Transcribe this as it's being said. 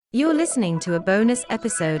You're listening to a bonus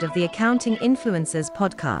episode of the Accounting Influencers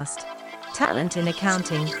podcast, Talent in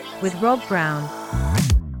Accounting, with Rob Brown.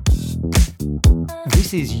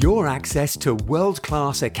 This is your access to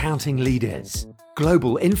world-class accounting leaders,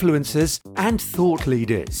 global influencers, and thought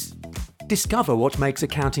leaders. Discover what makes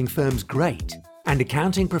accounting firms great and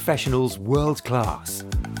accounting professionals world-class.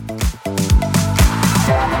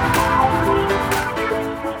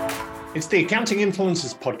 It's the Accounting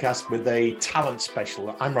Influencers podcast with a talent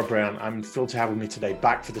special. I'm Rob Brown. I'm thrilled to have with me today,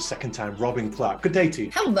 back for the second time, Robin Clark. Good day to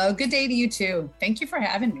you. Hello, good day to you too. Thank you for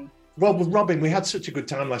having me. Rob, with Robin, we had such a good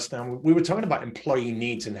time last time. We were talking about employee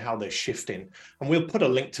needs and how they're shifting. And we'll put a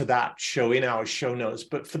link to that show in our show notes.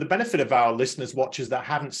 But for the benefit of our listeners, watchers that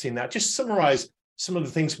haven't seen that, just summarize some of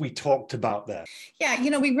the things we talked about there.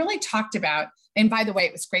 Yeah, we really talked about, and by the way,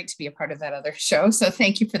 it was great to be a part of that other show. So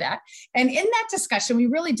thank you for that. And in that discussion, we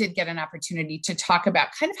really did get an opportunity to talk about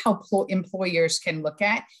kind of how employers can look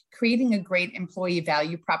at creating a great employee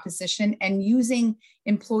value proposition and using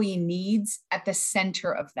employee needs at the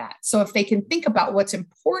center of that. So if they can think about what's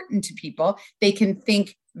important to people, they can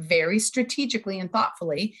think very strategically and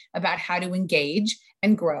thoughtfully about how to engage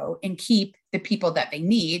and grow and keep the people that they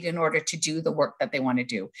need in order to do the work that they want to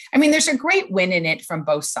do. I mean, there's a great win in it from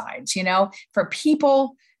both sides. For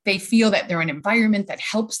people, they feel that they're in an environment that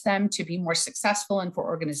helps them to be more successful. And for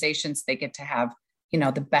organizations, they get to have,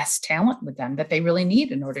 the best talent with them that they really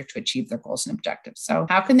need in order to achieve their goals and objectives. So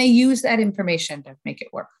how can they use that information to make it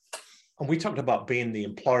work? And we talked about being the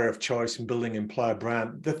employer of choice and building employer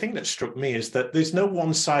brand. The thing that struck me is that there's no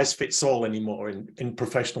one size fits all anymore in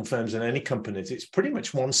professional firms and any companies. It's pretty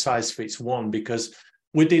much one size fits one because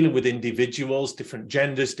we're dealing with individuals, different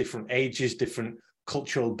genders, different ages, different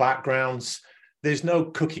cultural backgrounds. There's no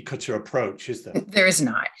cookie cutter approach, is there? There is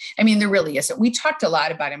not. I mean, there really isn't. We talked a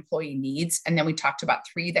lot about employee needs, and then we talked about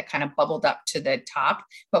three that kind of bubbled up to the top.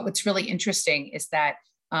 But what's really interesting is that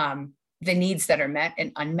the needs that are met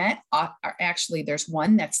and unmet are actually, there's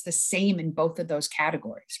one that's the same in both of those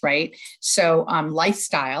categories, right? So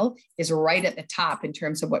lifestyle is right at the top in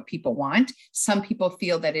terms of what people want. Some people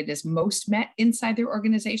feel that it is most met inside their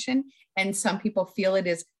organization, and some people feel it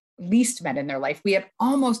is least met in their life. We have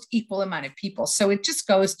almost equal amount of people. So it just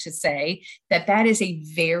goes to say that that is a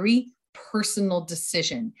very personal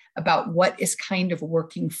decision about what is kind of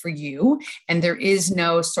working for you. And there is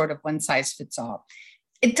no sort of one size fits all.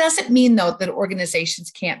 It doesn't mean, though, that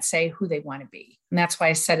organizations can't say who they want to be. And that's why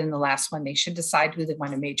I said in the last one, they should decide who they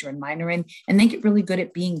want to major and minor in, and then get really good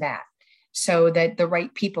at being that so that the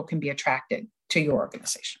right people can be attracted to your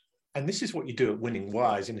organization. And this is what you do at Winning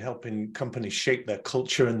Wise in helping companies shape their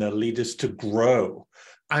culture and their leaders to grow.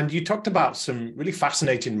 And you talked about some really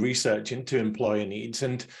fascinating research into employer needs.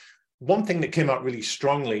 And one thing that came out really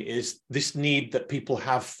strongly is this need that people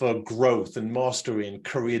have for growth and mastery and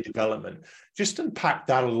career development. Just unpack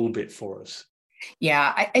that a little bit for us.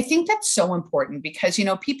 Yeah, I think that's so important because,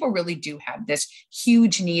 people really do have this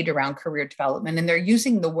huge need around career development, and they're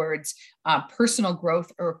using the words personal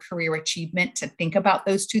growth or career achievement to think about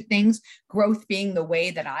those two things. Growth being the way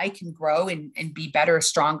that I can grow and be better,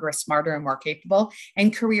 stronger, smarter, and more capable,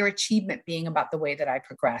 and career achievement being about the way that I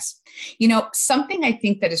progress. Something I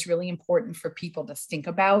think that is really important for people to think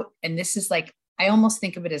about, and this is like, I almost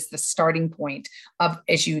think of it as the starting point of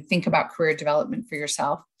as you think about career development for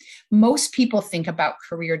yourself. Most people think about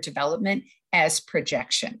career development as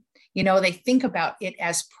projection. They think about it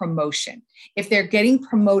as promotion. If they're getting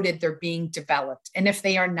promoted, they're being developed. And if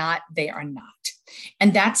they are not, they are not.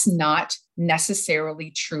 And that's not necessarily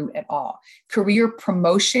true at all. Career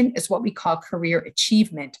promotion is what we call career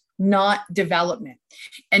achievement, not development.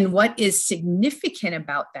 And what is significant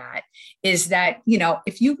about that is that,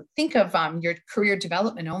 if you think of your career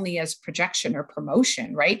development only as projection or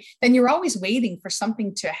promotion, right, then you're always waiting for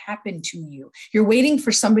something to happen to you. You're waiting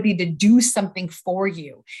for somebody to do something for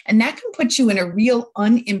you. And that can put you in a real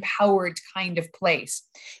unempowered kind of place.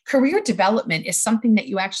 Career development is something that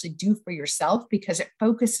you actually do for yourself because it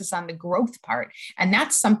focuses on the growth part. And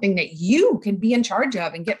that's something that you can be in charge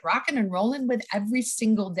of and get rocking and rolling with every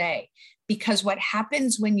single day. Because what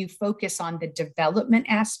happens when you focus on the development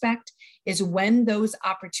aspect is when those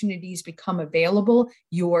opportunities become available,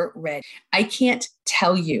 you're ready. I can't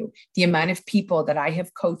tell you the amount of people that I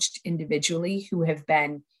have coached individually who have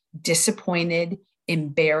been disappointed,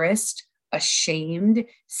 embarrassed, ashamed,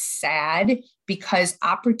 sad, because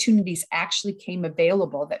opportunities actually came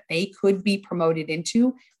available that they could be promoted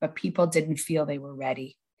into, but people didn't feel they were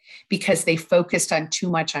ready, because they focused on too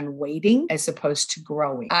much on waiting as opposed to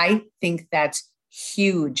growing. I think that's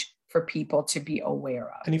huge for people to be aware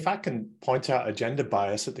of. And if I can point out a gender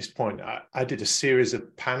bias at this point, I did a series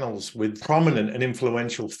of panels with prominent and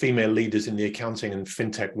influential female leaders in the accounting and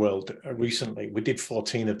fintech world recently. We did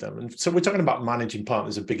 14 of them. And so we're talking about managing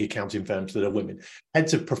partners of big accounting firms that are women,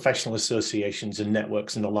 heads of professional associations and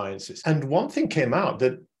networks and alliances. And one thing came out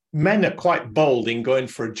that men are quite bold in going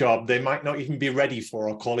for a job they might not even be ready for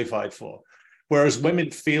or qualified for. Whereas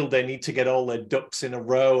women feel they need to get all their ducks in a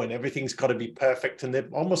row and everything's got to be perfect and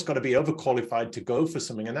they've almost got to be overqualified to go for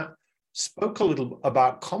something. And that spoke a little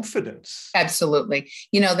about confidence. Absolutely.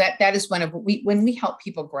 That is one of when we help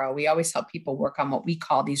people grow, we always help people work on what we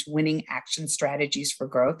call these winning action strategies for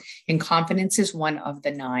growth. And confidence is one of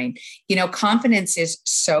the 9. Confidence is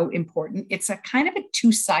so important. It's a kind of a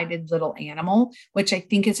two-sided little animal, which I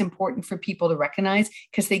think is important for people to recognize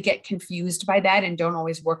because they get confused by that and don't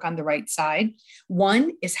always work on the right side.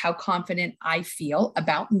 One is how confident I feel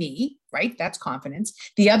about me, right? That's confidence.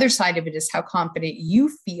 The other side of it is how confident you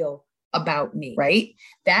feel about me, right?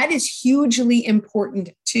 That is hugely important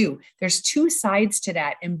too. There's 2 sides to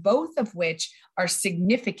that, and both of which are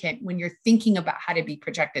significant when you're thinking about how to be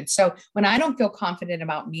projected. So when I don't feel confident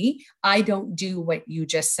about me, I don't do what you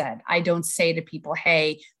just said. I don't say to people,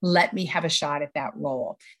 hey, let me have a shot at that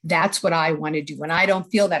role. That's what I want to do. When I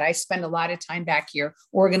don't feel that, I spend a lot of time back here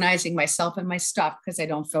organizing myself and my stuff because I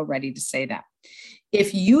don't feel ready to say that.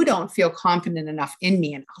 If you don't feel confident enough in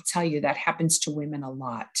me, and I'll tell you, that happens to women a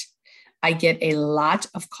lot. I get a lot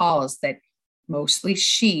of calls that mostly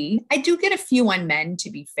I do get a few on men,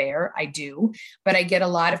 to be fair, I do, but I get a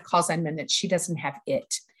lot of calls on men that she doesn't have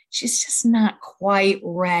it. She's just not quite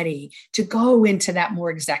ready to go into that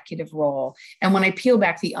more executive role. And when I peel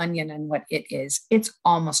back the onion on what it is, it's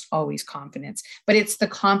almost always confidence, but it's the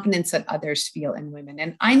confidence that others feel in women.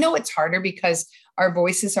 And I know it's harder because our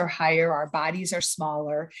voices are higher, our bodies are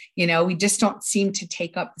smaller. We just don't seem to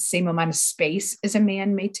take up the same amount of space as a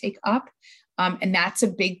man may take up. And that's a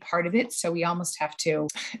big part of it. So we almost have to,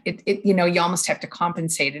 you almost have to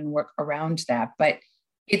compensate and work around that. But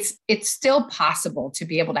it's still possible to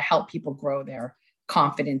be able to help people grow their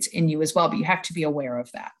confidence in you as well, but you have to be aware of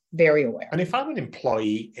that, very aware. And if I'm an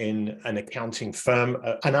employee in an accounting firm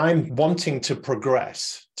and I'm wanting to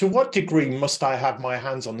progress, to what degree must I have my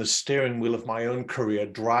hands on the steering wheel of my own career,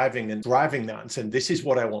 driving that and saying, this is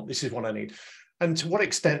what I want, this is what I need? And to what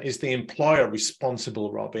extent is the employer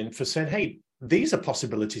responsible, Robin, for saying, hey, these are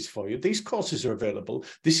possibilities for you. These courses are available.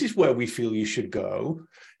 This is where we feel you should go.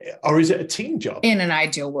 Or is it a team job? In an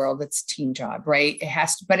ideal world, it's a team job, right? It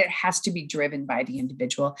has to be driven by the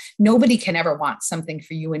individual. Nobody can ever want something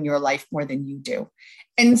for you in your life more than you do.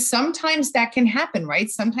 And sometimes that can happen, right?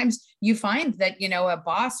 Sometimes you find that, a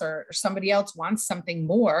boss or somebody else wants something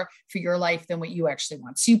more for your life than what you actually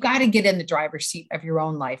want. So you've got to get in the driver's seat of your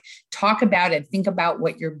own life. Talk about it. Think about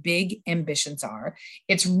what your big ambitions are.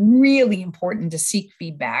 It's really important to seek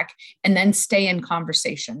feedback and then stay in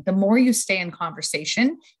conversation. The more you stay in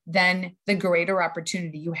conversation, then the greater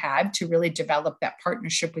opportunity you have to really develop that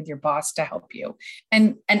partnership with your boss to help you.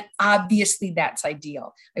 And obviously that's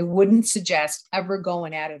ideal. I wouldn't suggest ever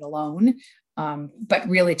going at it alone, but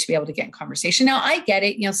really to be able to get in conversation. Now, I get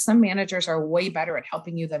it. Some managers are way better at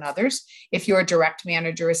helping you than others. If your direct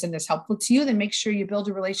manager isn't as helpful to you, then make sure you build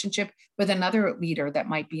a relationship with another leader that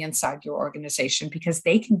might be inside your organization, because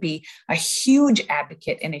they can be a huge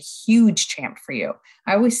advocate and a huge champ for you.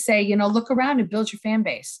 I always say, look around and build your fan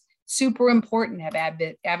base. Super important to have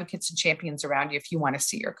advocates and champions around you if you want to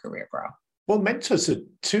see your career grow. Well, mentors are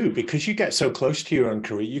too, because you get so close to your own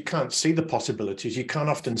career, you can't see the possibilities. You can't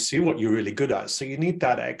often see what you're really good at. So you need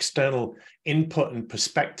that external input and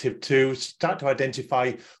perspective to start to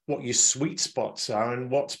identify what your sweet spots are and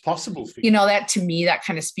what's possible for you. That to me, that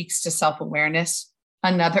kind of speaks to self-awareness.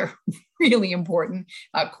 Another really important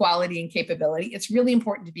quality and capability. It's really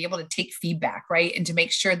important to be able to take feedback, right? And to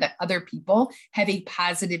make sure that other people have a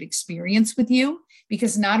positive experience with you,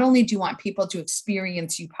 because not only do you want people to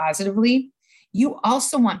experience you positively, you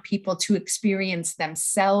also want people to experience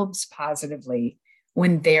themselves positively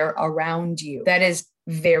when they're around you. That is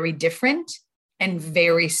very different and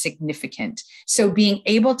very significant. So being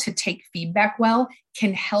able to take feedback well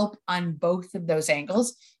can help on both of those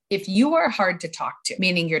angles. If you are hard to talk to,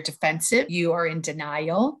 meaning you're defensive, you are in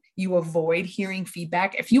denial, you avoid hearing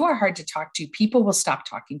feedback. If you are hard to talk to, people will stop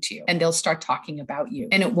talking to you and they'll start talking about you,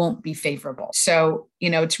 and it won't be favorable. So,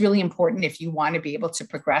 it's really important, if you want to be able to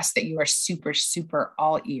progress, that you are super, super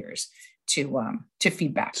all ears to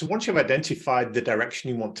feedback. So once you've identified the direction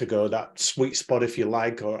you want to go, that sweet spot, if you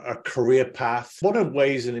like, or a career path, what are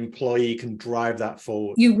ways an employee can drive that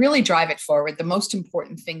forward? You really drive it forward. The most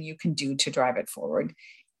important thing you can do to drive it forward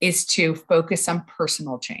is to focus on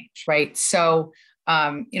personal change, right? So,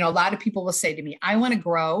 a lot of people will say to me, I want to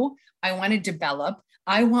grow, I want to develop,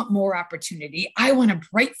 I want more opportunity, I want a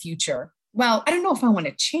bright future. Well, I don't know if I want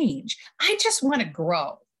to change. I just want to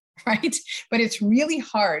grow, right? But it's really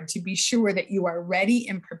hard to be sure that you are ready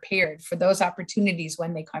and prepared for those opportunities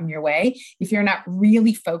when they come your way if you're not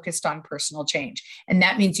really focused on personal change. And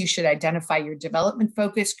that means you should identify your development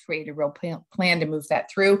focus, create a real plan to move that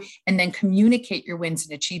through, and then communicate your wins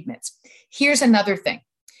and achievements. Here's another thing.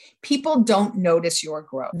 People don't notice your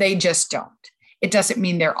growth. They just don't. It doesn't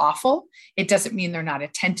mean they're awful. It doesn't mean they're not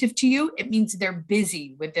attentive to you. It means they're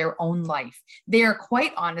busy with their own life. They are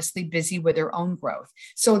quite honestly busy with their own growth.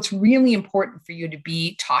 So it's really important for you to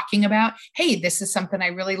be talking about, hey, this is something I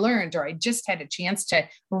really learned, or I just had a chance to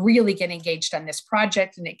really get engaged on this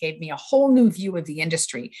project and it gave me a whole new view of the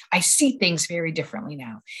industry. I see things very differently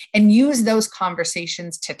now. And use those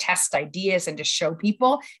conversations to test ideas and to show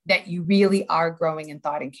people that you really are growing in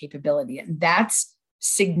thought and capability. And that's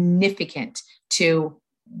significant to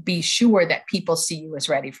be sure that people see you as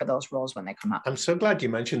ready for those roles when they come up. I'm so glad you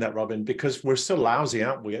mentioned that, Robin, because we're so lousy,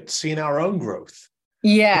 aren't we, at seeing our own growth?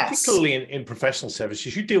 Yes. Particularly in professional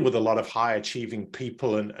services, you deal with a lot of high achieving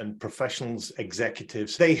people and professionals,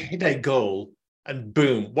 executives. They hit a goal and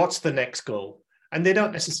boom, what's the next goal? And they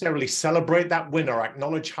don't necessarily celebrate that win or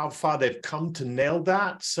acknowledge how far they've come to nail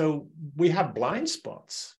that. So we have blind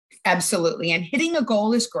spots. Absolutely. And hitting a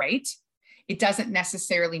goal is great. It doesn't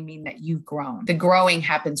necessarily mean that you've grown. The growing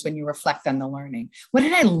happens when you reflect on the learning. What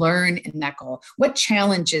did I learn in that goal? What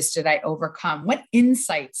challenges did I overcome? What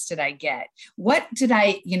insights did I get? What did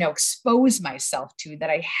I, expose myself to that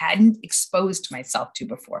I hadn't exposed myself to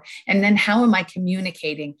before? And then how am I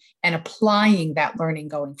communicating and applying that learning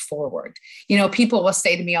going forward? People will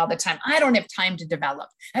say to me all the time, I don't have time to develop.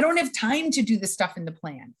 I don't have time to do the stuff in the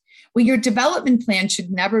plan. Well, your development plan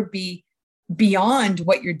should never be beyond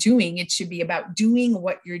what you're doing. It should be about doing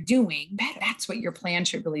what you're doing. That's what your plan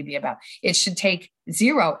should really be about. It should take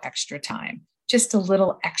zero extra time, just a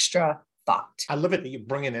little extra thought. I love it that you're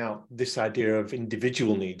bringing out this idea of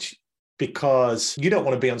individual needs, because you don't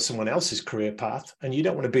want to be on someone else's career path, and you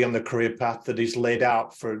don't want to be on the career path that is laid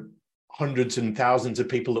out for hundreds and thousands of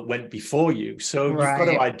people that went before you. So you've got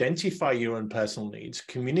to identify your own personal needs,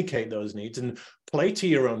 communicate those needs, and play to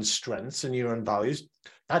your own strengths and your own values.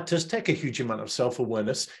 That does take a huge amount of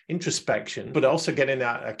self-awareness, introspection, but also getting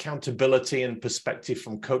that accountability and perspective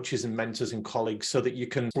from coaches and mentors and colleagues so that you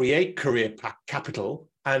can create career capital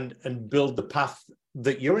and build the path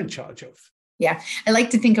that you're in charge of. Yeah, I like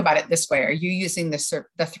to think about it this way. Are you using the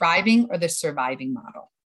thriving or the surviving model,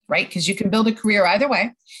 right? Because you can build a career either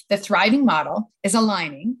way. The thriving model is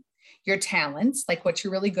aligning your talents, like what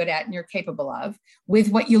you're really good at and you're capable of, with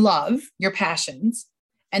what you love, your passions,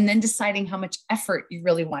 and then deciding how much effort you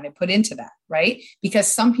really want to put into that, right? Because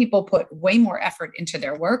some people put way more effort into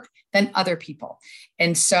their work than other people.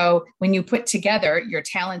 And so when you put together your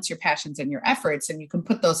talents, your passions, and your efforts, and you can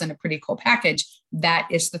put those in a pretty cool package, that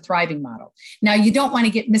is the thriving model. Now, you don't want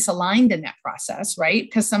to get misaligned in that process, right?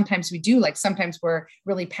 Because sometimes we do, sometimes we're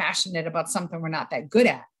really passionate about something we're not that good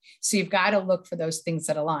at. So you've got to look for those things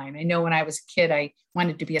that align. I know when I was a kid, I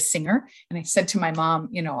wanted to be a singer. And I said to my mom,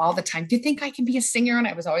 all the time, do you think I can be a singer? And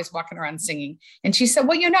I was always walking around singing. And she said,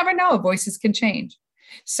 well, you never know. Voices can change.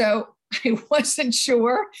 So I wasn't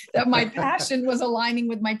sure that my passion was aligning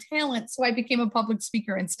with my talent. So I became a public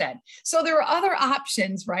speaker instead. So there are other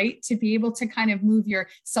options, right? To be able to kind of move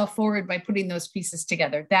yourself forward by putting those pieces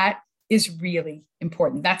together. That is really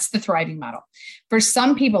important. That's the thriving model. For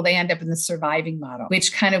some people, they end up in the surviving model,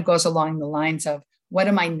 which kind of goes along the lines of, what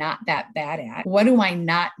am I not that bad at? What do I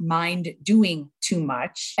not mind doing too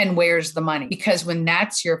much? And where's the money? Because when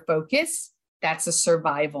that's your focus, that's a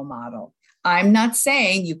survival model. I'm not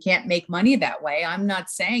saying you can't make money that way. I'm not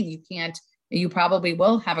saying you can't. You probably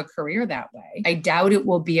will have a career that way. I doubt it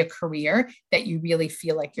will be a career that you really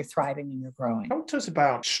feel like you're thriving and you're growing. Talk to us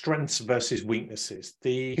about strengths versus weaknesses.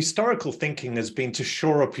 The historical thinking has been to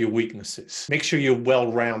shore up your weaknesses, make sure you're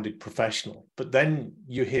well-rounded professional. But then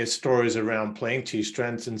you hear stories around playing to your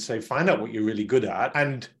strengths and say, find out what you're really good at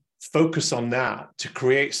and focus on that to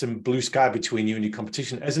create some blue sky between you and your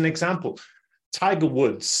competition. As an example, Tiger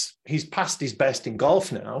Woods, he's past his best in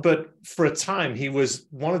golf now, but for a time, he was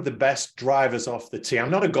one of the best drivers off the tee. I'm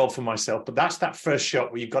not a golfer myself, but that's that first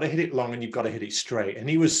shot where you've got to hit it long and you've got to hit it straight. And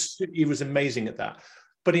he was amazing at that.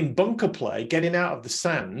 But in bunker play, getting out of the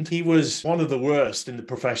sand, he was one of the worst in the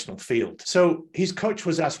professional field. So his coach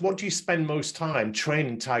was asked, what do you spend most time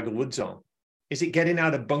training Tiger Woods on? Is it getting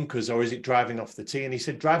out of bunkers or is it driving off the tee? And he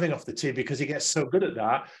said driving off the tee because he gets so good at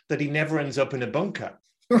that he never ends up in a bunker.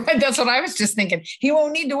 Right. That's what I was just thinking. He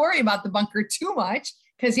won't need to worry about the bunker too much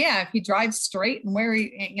because, yeah, if he drives straight and where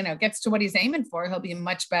he, gets to what he's aiming for, he'll be in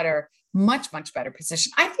much better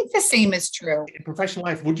position. I think the same is true. In professional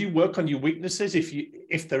life, would you work on your weaknesses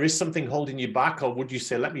if there is something holding you back, or would you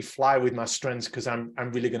say, let me fly with my strengths because I'm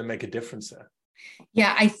really going to make a difference there?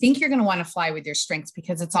 Yeah, I think you're going to want to fly with your strengths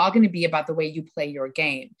because it's all going to be about the way you play your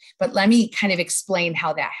game. But let me kind of explain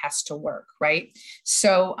how that has to work, right?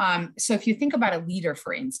 So if you think about a leader,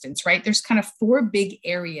 for instance, right, there's kind of 4 big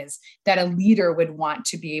areas that a leader would want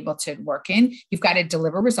to be able to work in. You've got to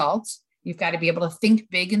deliver results. You've got to be able to think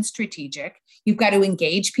big and strategic. You've got to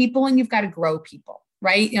engage people and you've got to grow people,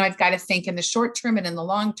 right? I've got to think in the short term and in the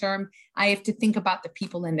long term. I have to think about the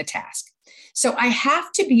people in the task. So I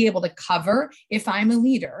have to be able to cover, if I'm a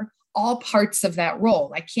leader, all parts of that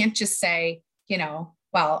role. I can't just say,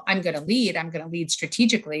 well, I'm going to lead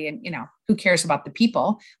strategically. And, who cares about the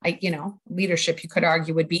people? Leadership, you could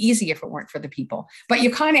argue, would be easy if it weren't for the people, but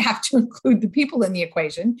you kind of have to include the people in the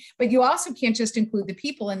equation, but you also can't just include the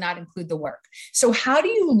people and not include the work. So how do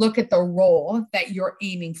you look at the role that you're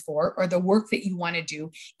aiming for or the work that you want to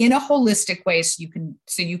do in a holistic way so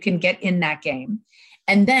you can get in that game?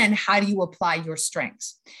 And then how do you apply your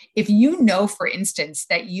strengths? If you know, for instance,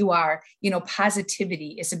 that you are,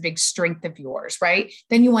 positivity is a big strength of yours, right?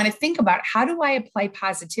 Then you want to think about, how do I apply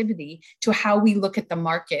positivity to how we look at the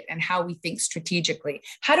market and how we think strategically?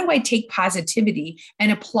 How do I take positivity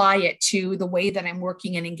and apply it to the way that I'm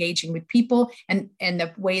working and engaging with people and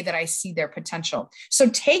the way that I see their potential? So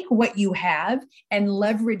take what you have and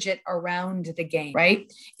leverage it around the game,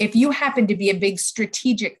 right? If you happen to be a big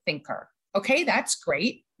strategic thinker, okay, that's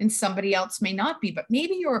great. And somebody else may not be, but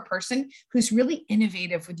maybe you're a person who's really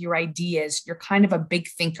innovative with your ideas. You're kind of a big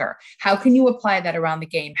thinker. How can you apply that around the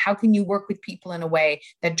game? How can you work with people in a way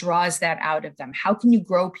that draws that out of them? How can you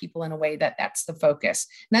grow people in a way that that's the focus?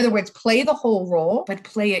 In other words, play the whole role, but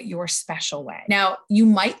play it your special way. Now, you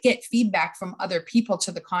might get feedback from other people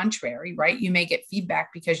to the contrary, right? You may get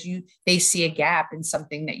feedback because they see a gap in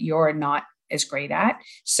something that you're not is great at.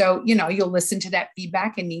 So, you'll listen to that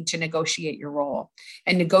feedback and need to negotiate your role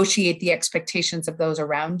and negotiate the expectations of those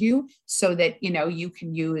around you so that, you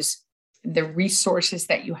can use the resources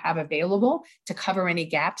that you have available to cover any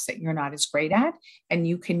gaps that you're not as great at. And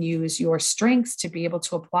you can use your strengths to be able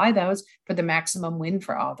to apply those for the maximum win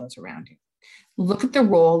for all those around you. Look at the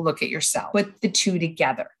role, look at yourself, put the two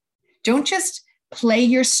together. Don't just play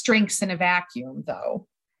your strengths in a vacuum, though,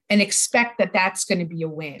 and expect that that's going to be a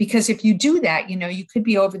win. Because if you do that, you could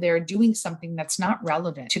be over there doing something that's not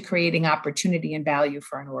relevant to creating opportunity and value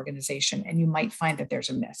for an organization. And you might find that there's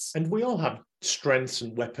a miss. And we all have strengths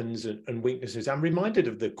and weapons and weaknesses. I'm reminded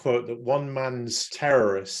of the quote that one man's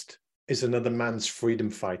terrorist is another man's freedom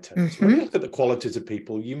fighter. Mm-hmm. So when you look at the qualities of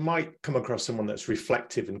people, you might come across someone that's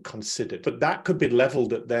reflective and considered, but that could be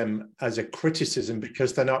leveled at them as a criticism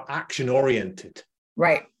because they're not action oriented.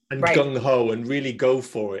 Right. And gung-ho and really go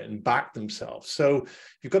for it and back themselves. So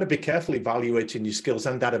you've got to be careful evaluating your skills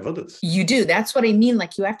and that of others. You do. That's what I mean.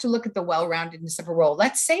 Like, you have to look at the well-roundedness of a role.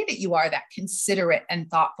 Let's say that you are that considerate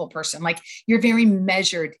and thoughtful person. Like, you're very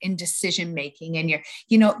measured in decision-making and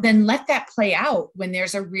then let that play out when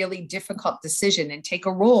there's a really difficult decision and take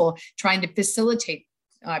a role trying to facilitate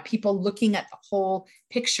people looking at the whole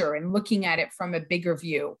picture and looking at it from a bigger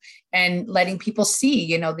view and letting people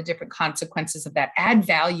see, the different consequences of that. Add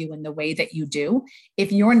value in the way that you do.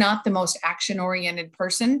 If you're not the most action-oriented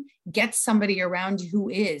person, get somebody around you who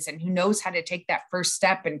is and who knows how to take that first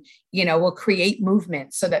step and, will create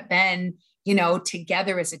movement so that then,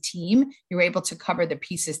 together as a team, you're able to cover the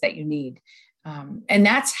pieces that you need. And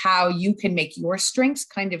that's how you can make your strengths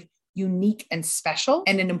kind of unique and special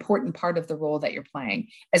and an important part of the role that you're playing,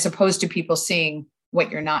 as opposed to people seeing what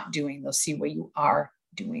you're not doing. They'll see what you are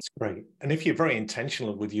doing. Right. And if you're very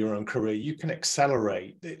intentional with your own career, you can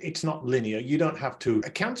accelerate. It's not linear. You don't have to.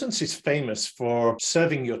 Accountants is famous for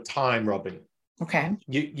serving your time, Robin. Okay.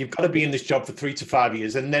 You've got to be in this job for 3 to 5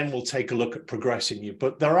 years, and then we'll take a look at progressing you.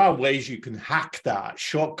 But there are ways you can hack that,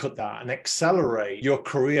 shortcut that, and accelerate your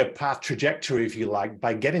career path trajectory, if you like,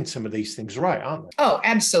 by getting some of these things right, aren't they? Oh,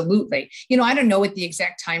 absolutely. I don't know what the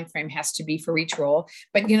exact time frame has to be for each role,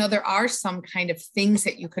 but there are some kind of things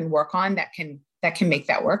that you can work on that can make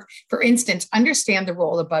that work. For instance, understand the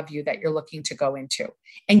role above you that you're looking to go into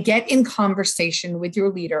and get in conversation with your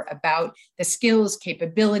leader about the skills,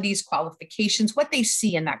 capabilities, qualifications, what they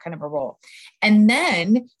see in that kind of a role. And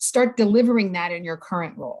then start delivering that in your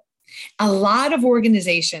current role. A lot of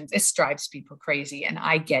organizations, this drives people crazy, and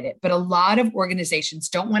I get it, but a lot of organizations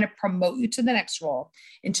don't want to promote you to the next role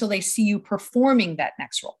until they see you performing that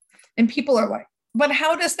next role. And people are like, But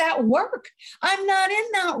how does that work? I'm not in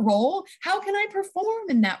that role. How can I perform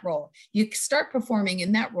in that role? You start performing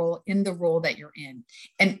in that role, in the role that you're in.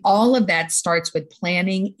 And all of that starts with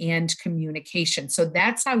planning and communication. So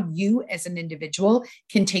that's how you as an individual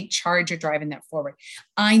can take charge of driving that forward.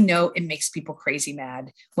 I know it makes people crazy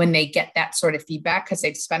mad when they get that sort of feedback because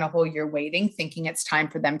they've spent a whole year waiting, thinking it's time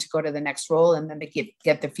for them to go to the next role. And then they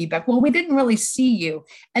get the feedback, well, we didn't really see you.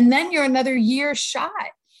 And then you're another year shy.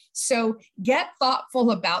 So get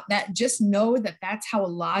thoughtful about that. Just know that that's how a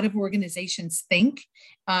lot of organizations think.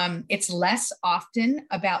 It's less often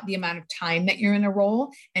about the amount of time that you're in a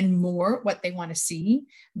role and more what they want to see.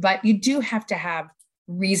 But you do have to have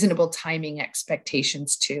reasonable timing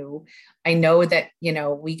expectations too. I know that,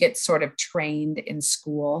 we get sort of trained in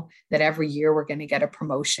school that every year we're going to get a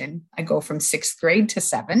promotion. I go from 6th grade to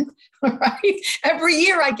 7th, right? Every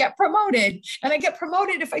year I get promoted, and I get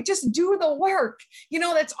promoted if I just do the work.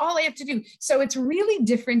 That's all I have to do. So it's really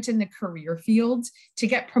different in the career fields. To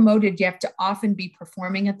get promoted, you have to often be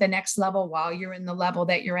performing at the next level while you're in the level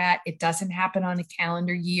that you're at. It doesn't happen on a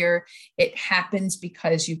calendar year. It happens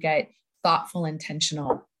because you get thoughtful,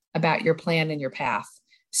 intentional about your plan and your path.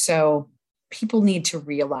 So people need to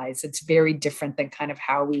realize it's very different than kind of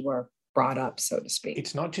how we were brought up, so to speak.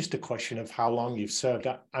 It's not just a question of how long you've served.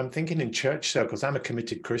 I'm thinking in church circles. I'm a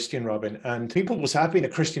committed Christian, Robin, and people will say, I've been a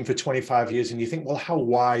Christian for 25 years. And you think, well, how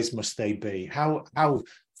wise must they be? How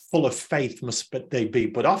full of faith must they be?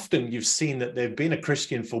 But often you've seen that they've been a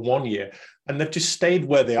Christian for 1 year and they've just stayed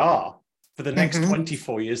where they are for the next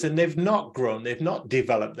 24 years, and they've not grown, they've not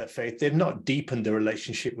developed their faith, they've not deepened their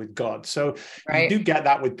relationship with God. So You do get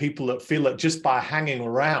that with people that feel that just by hanging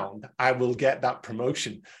around, I will get that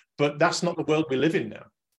promotion. But that's not the world we live in now.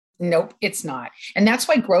 Nope, it's not. And that's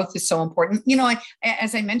why growth is so important.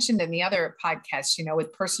 As I mentioned in the other podcast,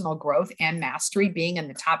 with personal growth and mastery being in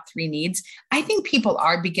the top 3 needs, I think people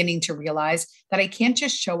are beginning to realize that I can't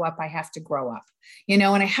just show up, I have to grow up, and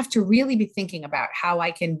I have to really be thinking about how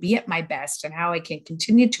I can be at my best and how I can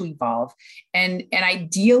continue to evolve. And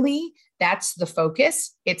ideally, that's the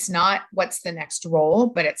focus. It's not what's the next role,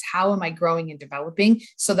 but it's how am I growing and developing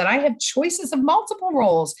so that I have choices of multiple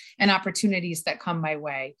roles and opportunities that come my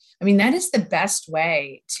way. I mean, that is the best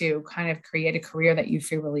way to kind of create a career that you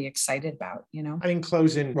feel really excited about, And in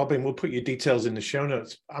closing, Robin, we'll put your details in the show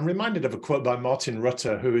notes. I'm reminded of a quote by Martin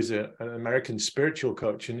Rutter, who is an American spiritual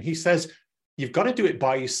coach. And he says, you've got to do it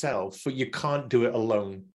by yourself, but you can't do it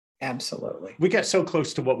alone. Absolutely. We get so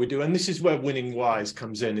close to what we do. And this is where Winning Wise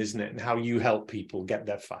comes in, isn't it? And how you help people get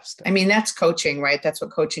there faster. I mean, that's coaching, right? That's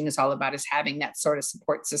what coaching is all about, is having that sort of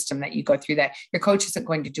support system that you go through that. Your coach isn't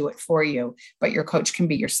going to do it for you, but your coach can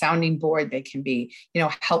be your sounding board. They can be,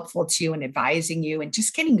 helpful to you and advising you and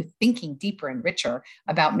just getting you thinking deeper and richer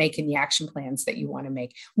about making the action plans that you want to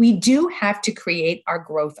make. We do have to create our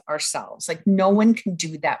growth ourselves. Like no one can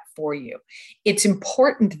do that for you. It's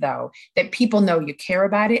important though, that people know you care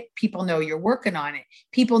about it. People know you're working on it.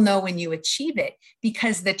 People know when you achieve it,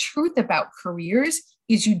 because the truth about careers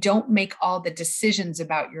is you don't make all the decisions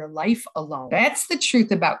about your life alone. That's the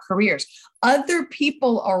truth about careers. Other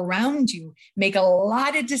people around you make a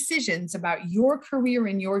lot of decisions about your career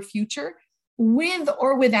and your future with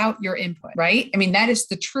or without your input, right? I mean, that is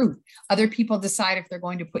the truth. Other people decide if they're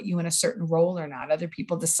going to put you in a certain role or not. Other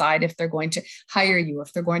people decide if they're going to hire you,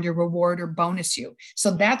 if they're going to reward or bonus you.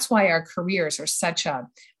 So that's why our careers are such a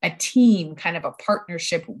team, kind of a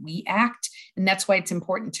partnership. We act. And that's why it's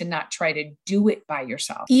important to not try to do it by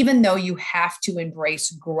yourself, even though you have to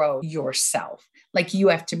embrace grow yourself. Like you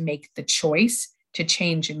have to make the choice to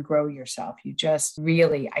change and grow yourself. You just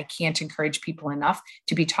really, I can't encourage people enough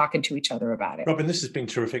to be talking to each other about it. Robin, this has been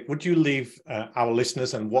terrific. Would you leave our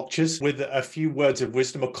listeners and watchers with a few words of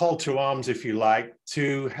wisdom, a call to arms, if you like,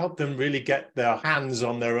 to help them really get their hands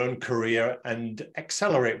on their own career and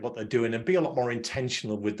accelerate what they're doing and be a lot more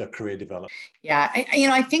intentional with their career development? Yeah,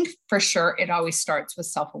 I think for sure it always starts with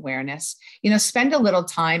self-awareness. Spend a little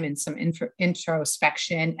time in some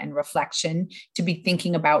introspection and reflection to be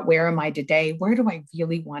thinking about, where am I today? Where do I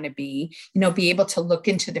really want to be? Be able to look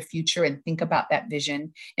into the future and think about that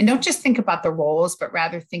vision. And don't just think about the roles, but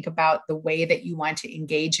rather think about the way that you want to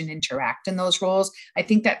engage and interact in those roles. I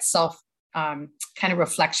think that kind of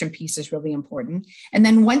reflection piece is really important. And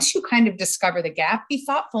then once you kind of discover the gap, be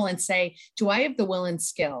thoughtful and say, do I have the will and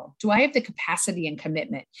skill? Do I have the capacity and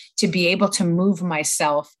commitment to be able to move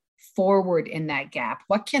myself forward in that gap?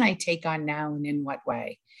 What can I take on now and in what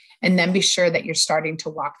way? And then be sure that you're starting to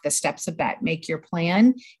walk the steps of that. Make your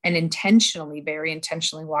plan and very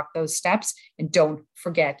intentionally walk those steps, and don't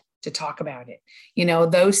forget to talk about it.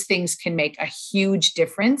 Those things can make a huge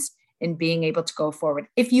difference in being able to go forward.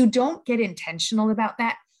 If you don't get intentional about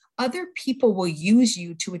that, other people will use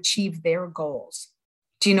you to achieve their goals.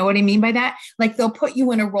 Do you know what I mean by that? Like they'll put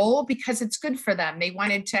you in a role because it's good for them. They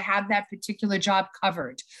wanted to have that particular job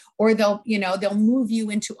covered, or they'll move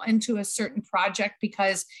you into a certain project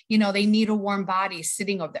because, they need a warm body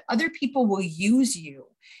sitting over there. Other people will use you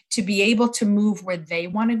to be able to move where they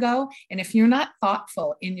want to go. And if you're not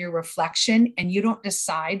thoughtful in your reflection and you don't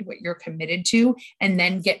decide what you're committed to and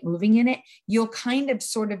then get moving in it, you'll kind of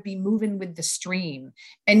sort of be moving with the stream.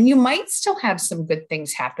 And you might still have some good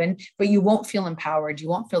things happen, but you won't feel empowered. You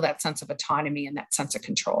won't feel that sense of autonomy and that sense of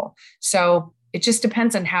control. So it just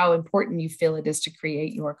depends on how important you feel it is to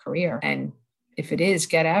create your career. And if it is,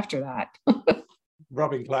 get after that.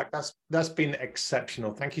 Robin Clark, that's been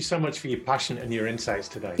exceptional. Thank you so much for your passion and your insights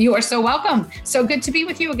today. You are so welcome. So good to be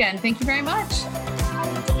with you again. Thank you very much.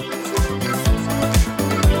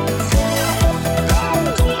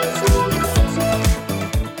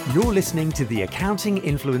 You're listening to the Accounting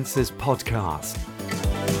Influencers podcast.